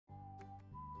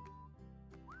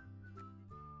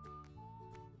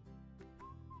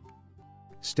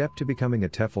Step to becoming a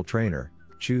TEFL trainer: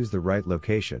 choose the right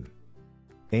location.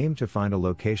 Aim to find a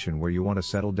location where you want to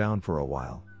settle down for a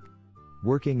while.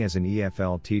 Working as an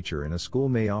EFL teacher in a school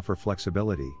may offer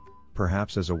flexibility,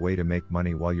 perhaps as a way to make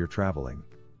money while you're traveling.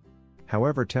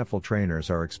 However, TEFL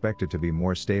trainers are expected to be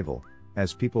more stable,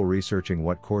 as people researching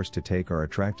what course to take are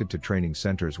attracted to training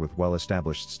centers with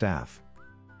well-established staff.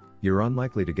 You're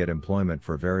unlikely to get employment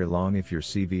for very long if your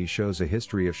CV shows a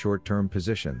history of short-term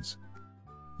positions.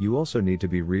 You also need to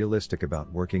be realistic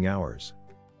about working hours.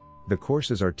 The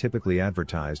courses are typically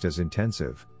advertised as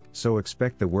intensive, so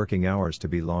expect the working hours to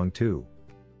be long too.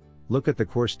 Look at the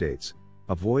course dates.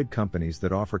 Avoid companies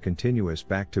that offer continuous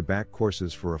back-to-back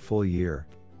courses for a full year,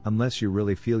 unless you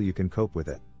really feel you can cope with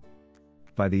it.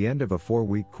 By the end of a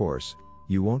 4-week course,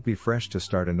 you won't be fresh to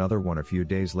start another one a few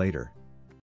days later.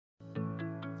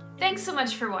 Thanks so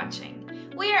much for watching.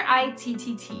 We are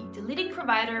ITTT, the leading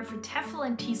provider for TEFL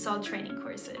and TESOL training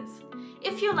courses.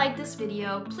 If you like this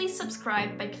video, please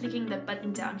subscribe by clicking the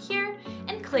button down here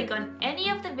and click on any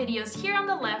of the videos here on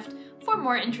the left for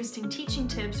more interesting teaching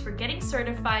tips for getting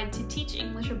certified to teach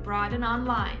English abroad and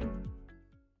online.